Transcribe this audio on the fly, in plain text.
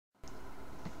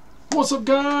What's up,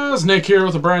 guys? Nick here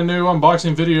with a brand new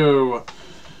unboxing video.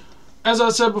 As I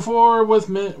said before,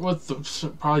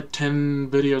 probably 10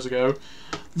 videos ago,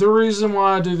 the reason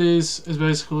why I do these is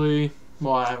basically,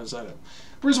 well, I haven't said it.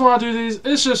 The reason why I do these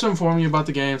is just to inform you about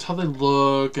the games, how they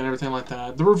look, and everything like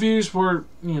that. The reviews were,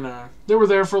 they were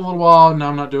there for a little while, and now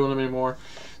I'm not doing them anymore.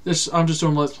 I'm just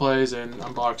doing Let's Plays and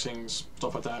unboxings,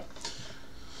 stuff like that.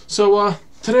 So,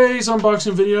 today's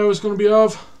unboxing video is going to be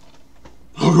of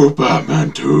Lego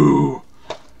Batman 2.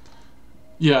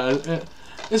 Yeah,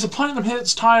 it's a Platinum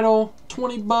Hits title,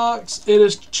 $20.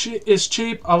 It's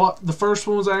cheap. The first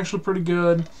one was actually pretty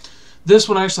good. This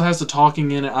one actually has the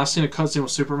talking in it. I've seen a cutscene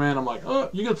with Superman. I'm like, oh,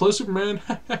 you gotta play Superman?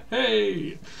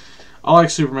 Hey, I like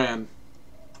Superman.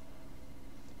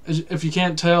 If you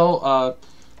can't tell,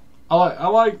 I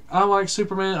like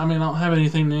Superman. I mean, I don't have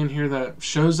anything in here that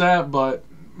shows that, but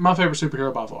my favorite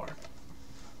superhero by far.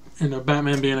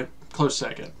 Batman being a close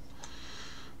second.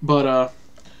 But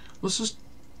let's just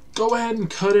go ahead and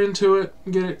cut into it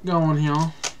and get it going,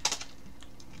 y'all.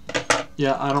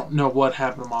 Yeah, I don't know what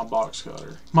happened to my box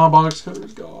cutter. My box cutter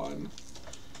is gone.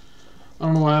 I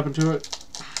don't know what happened to it.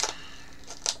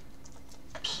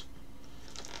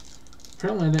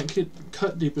 Apparently I didn't get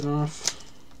cut deep enough.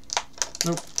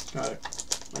 Nope, got it.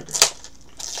 Okay.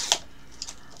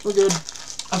 We're good.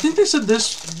 I think they said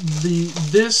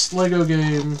this Lego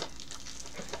game,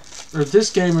 or this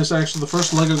game is actually the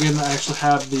first Lego game that actually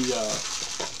had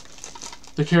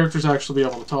the characters actually be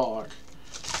able to talk.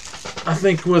 I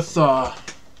think with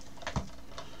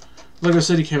Lego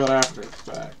City came out after the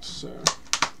fact, so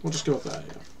we'll just go with that.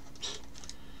 Yeah,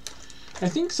 I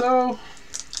think so.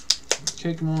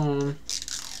 Okay, come on.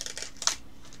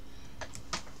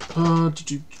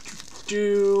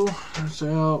 That's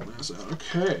out.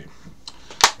 Okay.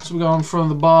 So we got in front of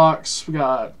the box. We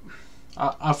got.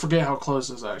 I forget how close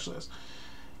this actually is.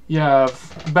 You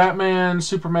have Batman,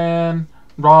 Superman,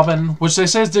 Robin, which they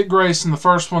said is Dick Grayson. The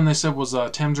first one they said was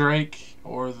Tim Drake,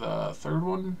 or the third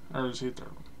one, or is he the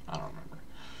third one? I don't remember.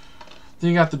 Then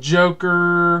you got the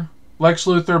Joker, Lex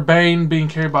Luthor, Bane being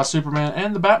carried by Superman,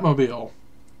 and the Batmobile.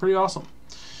 Pretty awesome.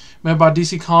 Made by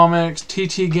DC Comics,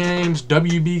 TT Games,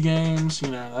 WB Games.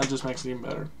 That just makes it even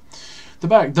better. The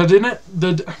back,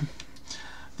 the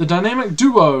dynamic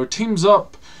duo teams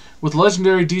up with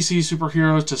legendary DC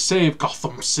superheroes to save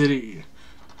Gotham City.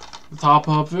 The top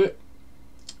of it,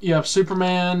 you have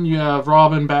Superman, you have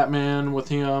Robin, Batman with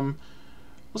him.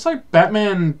 Looks like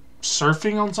Batman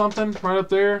surfing on something right up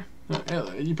there.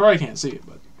 You probably can't see it,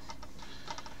 but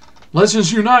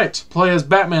Legends Unite! Play as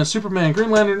Batman, Superman,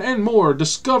 Green Lantern, and more.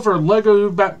 Discover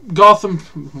Lego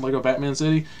Batman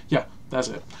City. Yeah, that's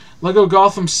it. Lego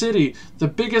Gotham City, the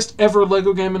biggest ever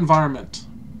Lego game environment.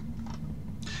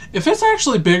 If it's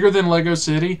actually bigger than Lego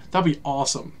City, that'd be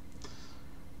awesome.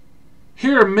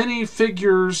 Here are mini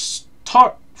figures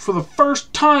taught for the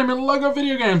first time in Lego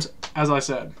video games, as I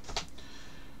said.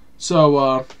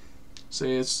 So,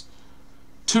 see, it's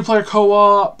 2-player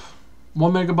co-op,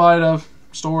 1 MB of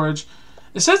storage.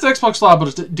 It says Xbox Live, but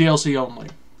it's DLC only,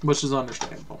 which is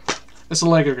understandable. It's a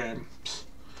Lego game.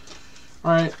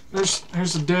 Alright,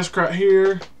 here's the disc right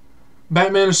here.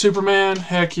 Batman and Superman,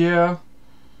 heck yeah.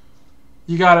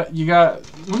 You got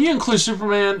when you include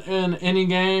Superman in any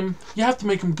game, you have to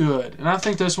make him good. And I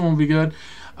think this one will be good.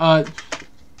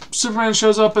 Superman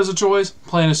shows up as a choice,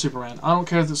 playing as Superman. I don't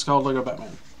care if it's called Lego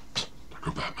Batman.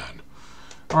 Lego Batman.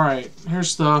 Alright,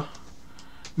 here's the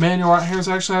manual right here. It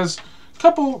actually has a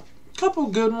couple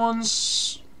good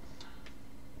ones.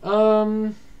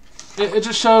 It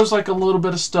just shows like a little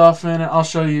bit of stuff in it. I'll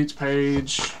show you each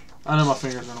page. I know my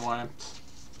fingers are in the way.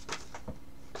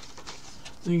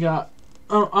 Then you got,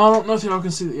 I don't know if y'all can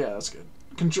see that. Yeah, that's good.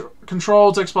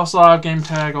 Controls, Xbox Live, game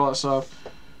tag, all that stuff.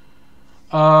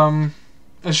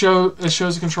 It shows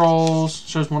the controls.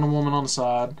 Shows Wonder Woman on the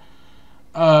side.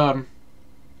 To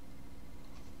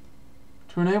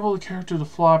enable the character to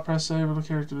fly, press A. For the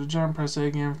character to jump, press A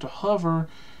again. To hover,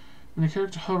 when the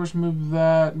character hovers, move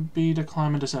that. B to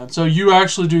climb and descend. So you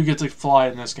actually do get to fly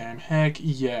in this game. Heck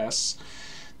yes.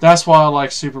 That's why I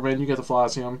like Superman. You get to fly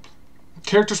as him.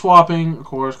 Character swapping, of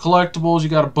course. Collectibles. You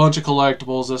got a bunch of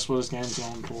collectibles. That's what this game's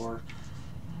going for.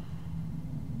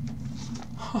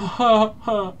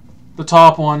 The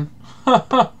top one.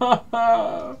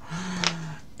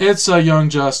 It's Young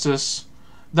Justice.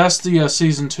 That's the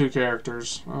Season 2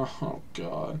 characters. Oh,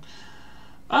 God.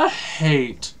 I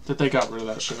hate that they got rid of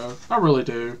that show. I really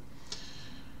do.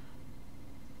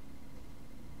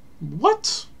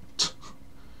 What?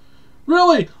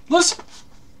 Really? Let's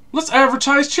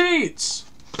advertise cheats.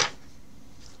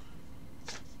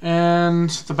 And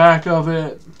the back of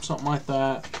it, something like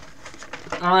that.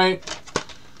 Alright.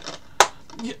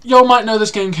 y'all might know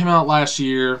this game came out last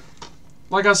year.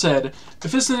 Like I said,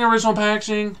 if it's in the original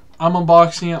packaging, I'm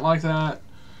unboxing it like that.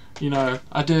 You know,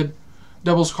 I did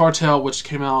Devil's Cartel, which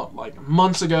came out like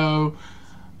months ago.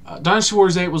 Dynasty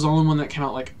Warriors 8 was the only one that came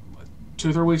out like 2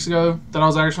 or 3 weeks ago that I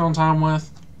was actually on time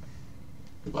with.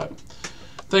 But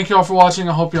thank y'all for watching.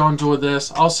 I hope y'all enjoyed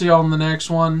this. I'll see y'all in the next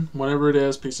one. Whenever it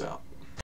is, peace out.